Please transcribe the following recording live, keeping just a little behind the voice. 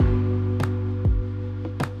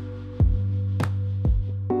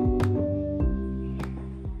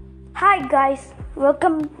guys,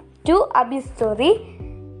 welcome to Abhi's story.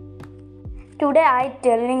 Today I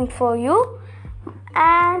telling for you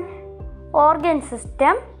an organ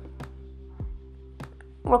system.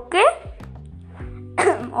 Okay,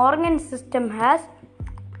 organ system,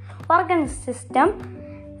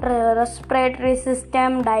 respiratory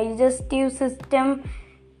system, digestive system,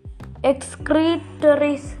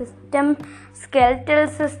 excretory system, skeletal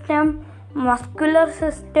system, muscular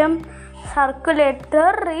system,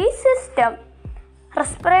 circulatory system.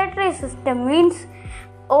 Respiratory system means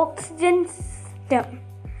oxygen system.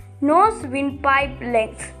 Nose, windpipe,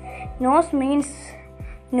 lungs. Nose means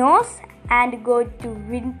nose and go to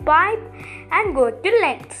windpipe and go to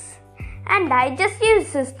lungs. And digestive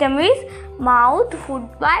system is mouth, food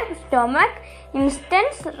pipe, stomach,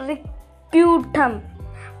 intestines, rectum.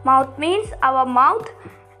 Mouth means our mouth,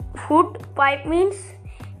 food pipe means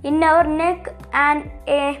in our neck and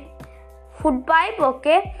a food pipe,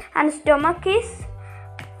 okay, and stomach is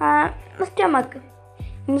stomach.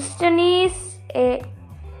 Intestine is a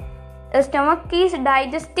stomach is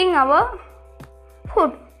digesting our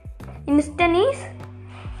food. Intestine is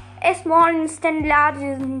a small intestine, large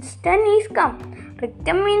intestine is come.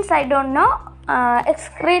 Rectum means I don't know.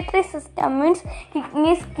 Excretory system means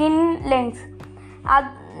kidney, skin, lungs.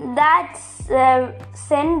 That's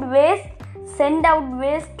send out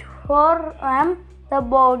waste for the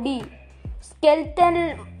body.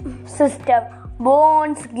 Skeletal system,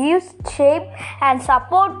 bones gives shape and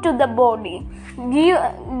support to the body.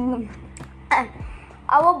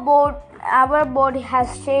 Our body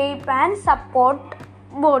has shape and support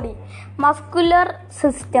body. Muscular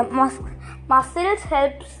system, muscles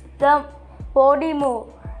helps the body move.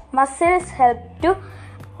 Muscles help to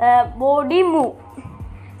body move.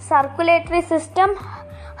 Circulatory system,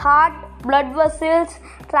 heart, blood vessels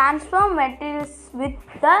transfer materials with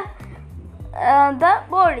the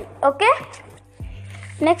body. Okay.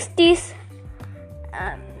 Next is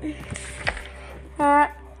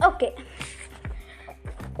okay.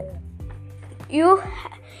 You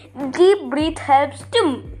deep breath helps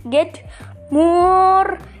to get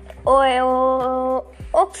more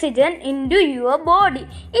oxygen into your body.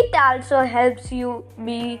 It also helps you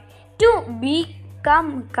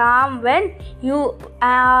become calm when you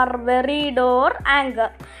are worried or angry.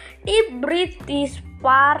 Deep breath is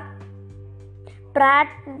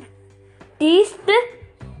practiced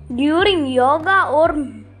during yoga or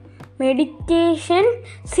meditation.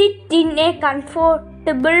 Sit in a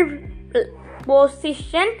comfortable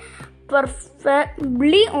position,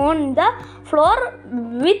 preferably on the floor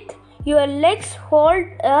with your legs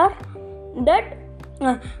folded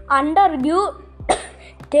under you.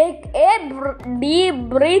 Take a deep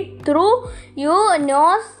breath through your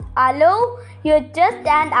nose. Allow your chest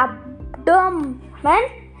and abdomen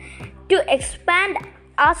to expand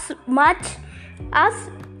as much as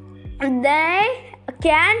they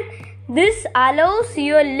can. This allows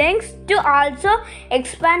your lungs to also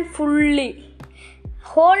expand fully.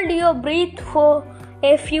 Hold your breath for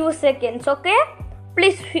a few seconds, okay?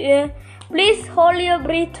 Please hold your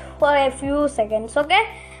breath for a few seconds, okay?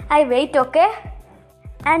 I wait, okay?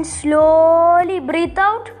 And slowly breathe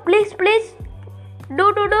out. Please.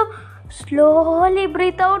 Do. Slowly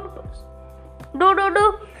breathe out. Do.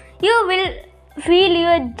 You will feel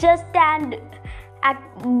your chest and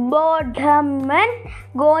abdomen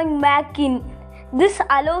going back in. This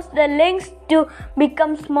allows the lungs to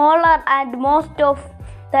become smaller and most of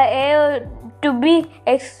the air to be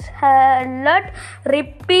exhaled.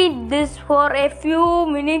 Repeat this for a few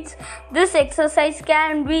minutes. This exercise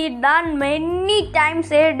can be done many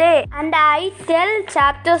times a day. And I tell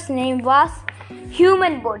chapter's name was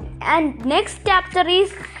human body. And next chapter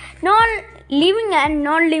is non-living and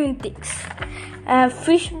non-living things.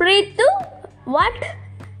 Fish breathe through what?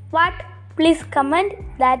 Please comment.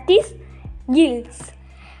 That is gills.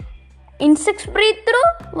 Insects breathe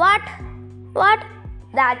through what?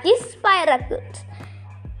 That is spiracles.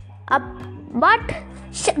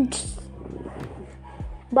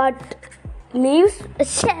 But leaves.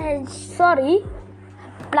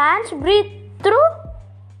 Plants breathe through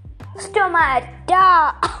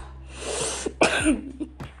stomata.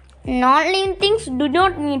 Non-living things do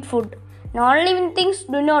not need food. Non-living things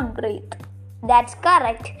do not breathe. That's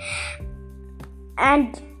correct.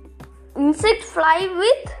 And insects fly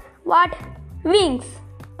with what? Wings.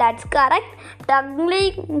 That's correct.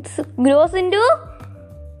 Ducklings grows into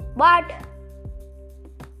what?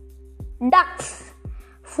 Ducks.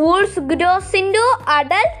 Fools grows into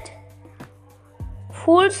adult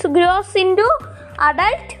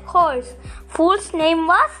horse. Fool's name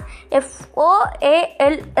was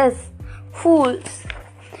F-O-A-L-S. Fools.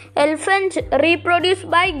 Elephants reproduce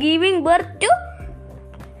by giving birth to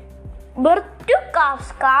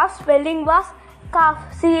calves. Calves spelling was calf,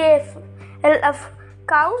 CAF.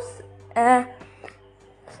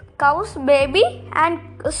 Cows baby, and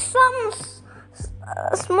some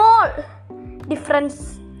small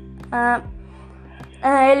difference.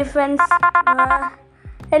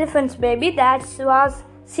 Elephants baby, that was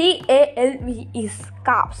CALV, is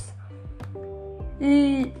calves.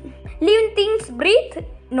 Living things breathe,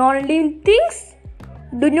 non-living things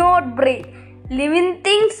do not breathe. Living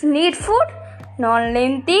things need food,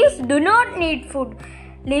 non-living things do not need food.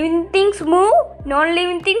 Living things move,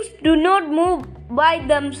 non-living things do not move by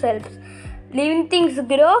themselves. Living things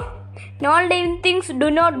grow, non-living things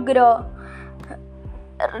do not grow.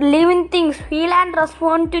 Living things feel and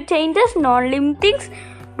respond to changes, non-living things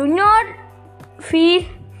do not feel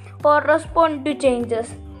or respond to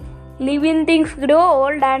changes. Living things grow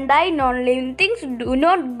old and die, non-living things do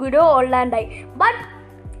not grow old and die. But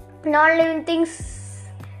non-living things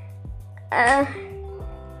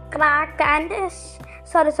crack and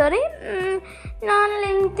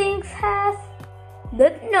non-living things has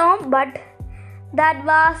that, no, but that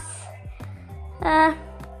was I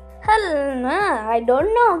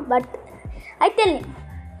don't know, but I tell you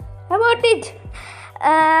about it.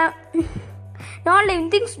 Non-living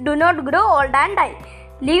things do not grow old and die.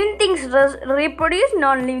 Living things reproduce,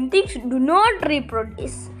 non-living things do not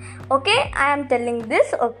reproduce. Okay, I am telling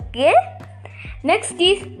this. Okay, next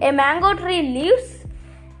is a mango tree lives.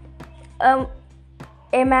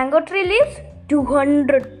 A mango tree lives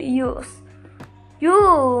 200 years.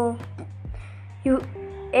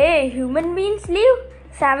 Human beings live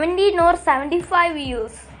 17 or 75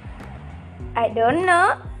 years. I don't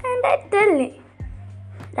know, and I tell you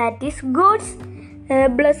that is God's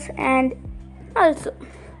bless. And also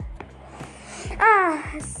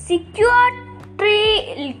secure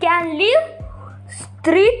tree can live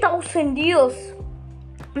 3,000 years.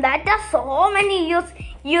 That is so many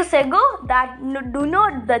years ago. That do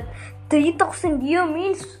not that 3,000 year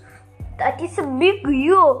means that is a big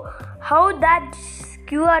year. How that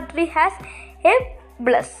secure tree has a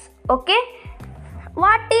bless. Okay,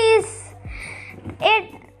 what is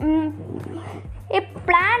it? A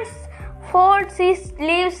plant folds its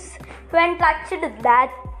leaves when touched.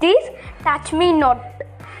 That is touch me not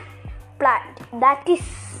plant. That is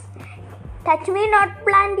touch me not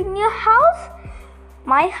plant in your house.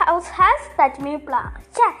 My house has touch me plant.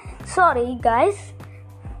 Sorry guys,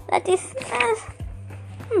 that is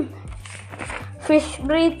fish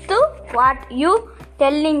breathe too. What you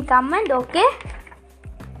tell in comment? Okay,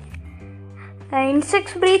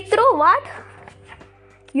 insects breathe through. What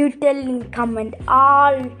you tell in comment?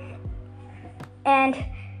 All. And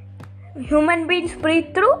human beings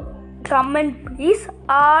breathe through. Comment please.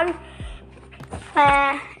 All.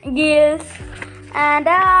 Gills and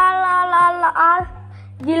all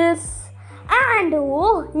gills. And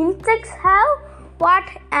insects have what?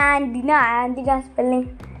 Antenna. Antenna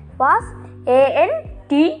spelling was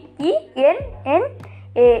ANTENNAE.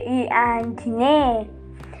 Antennae.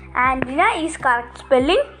 Antenna is correct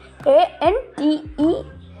spelling ANTENNAE.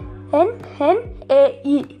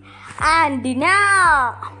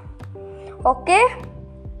 Antenna. Okay.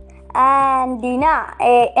 Antenna.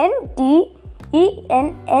 ANTENNTNAE.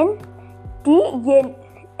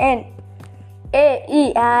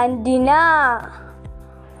 Antenna.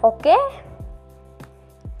 Okay.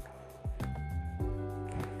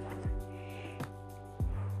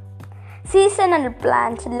 Seasonal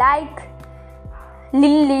plants like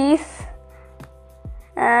lilies,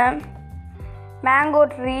 mango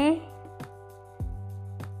tree,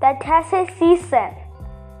 that has a season.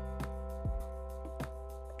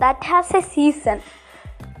 That has a season.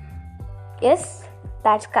 Yes,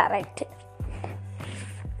 that's correct.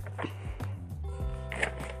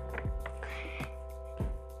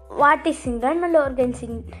 What is internal organs?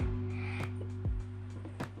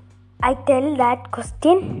 I tell that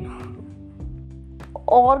question.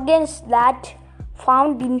 Organs that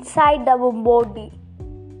found inside our body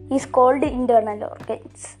is called internal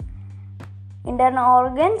organs. Internal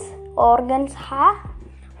organs have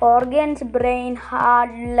organs: brain,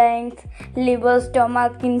 heart, lungs, liver,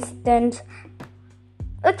 stomach, intestines,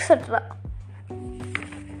 etc.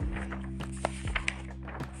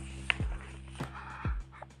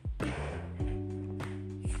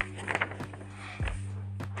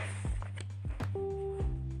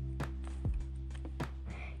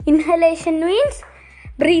 Inhalation means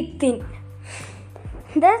breathe in.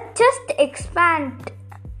 The chest expand.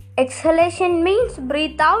 Exhalation means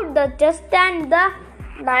breathe out. The chest and the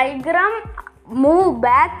diaphragm move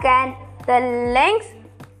back and the lungs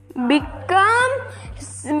become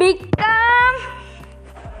become.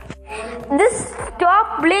 This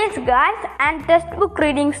stop please guys, and textbook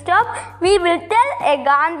reading stop. We will tell a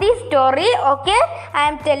Gandhi story, okay? I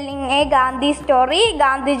am telling a Gandhi story,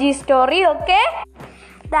 Gandhiji story, okay?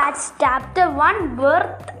 That's chapter 1,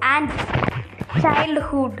 birth and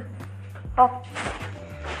childhood.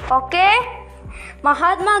 Okay?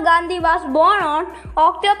 Mahatma Gandhi was born on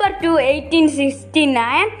October 2,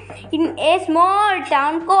 1869 in a small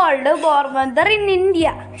town called Porbandar in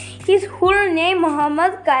India. His full name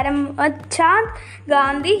Mohammad Karamchand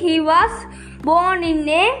Gandhi. He was born in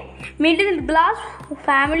a middle class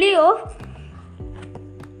family of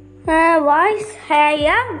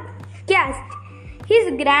Vaishya caste.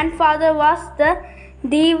 His grandfather was the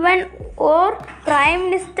Diwan or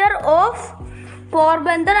Prime Minister of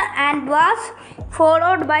Porbandar and was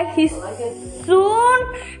followed by his son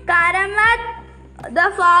Karamat,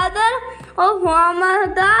 the father of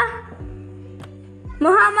Muhammad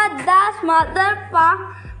Das, mother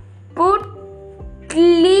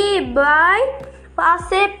Putli Bai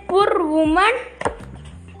was a poor woman.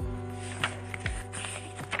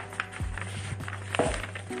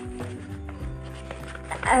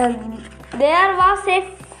 There was a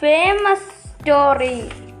famous story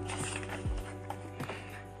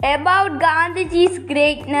about Gandhiji's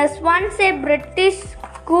greatness. Once a British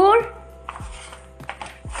school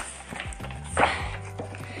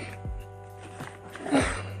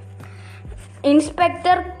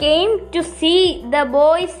inspector came to see the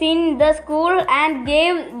boys in the school and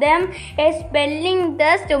gave them a spelling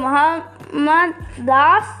test. Muhammad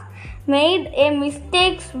Das made a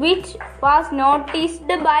mistake which was noticed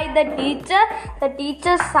by the teacher. The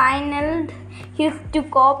teacher signaled him to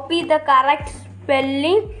copy the correct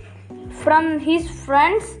spelling from his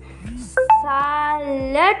friends.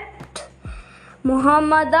 Salat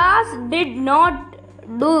Muhammad Das did not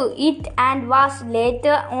do it and was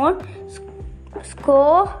later on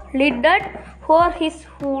scolded for his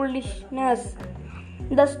foolishness.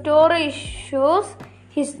 The story shows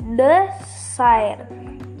his desire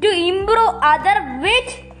to improve others,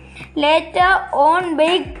 which later on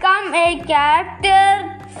become a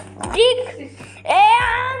characteristic.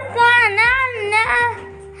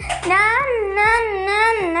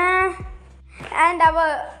 And our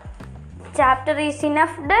chapter is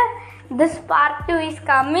enough. This part 2 is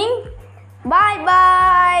coming. Bye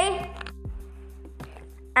bye.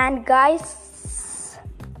 And guys,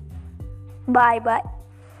 bye bye.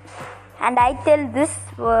 And I tell this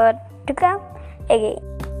word to come again.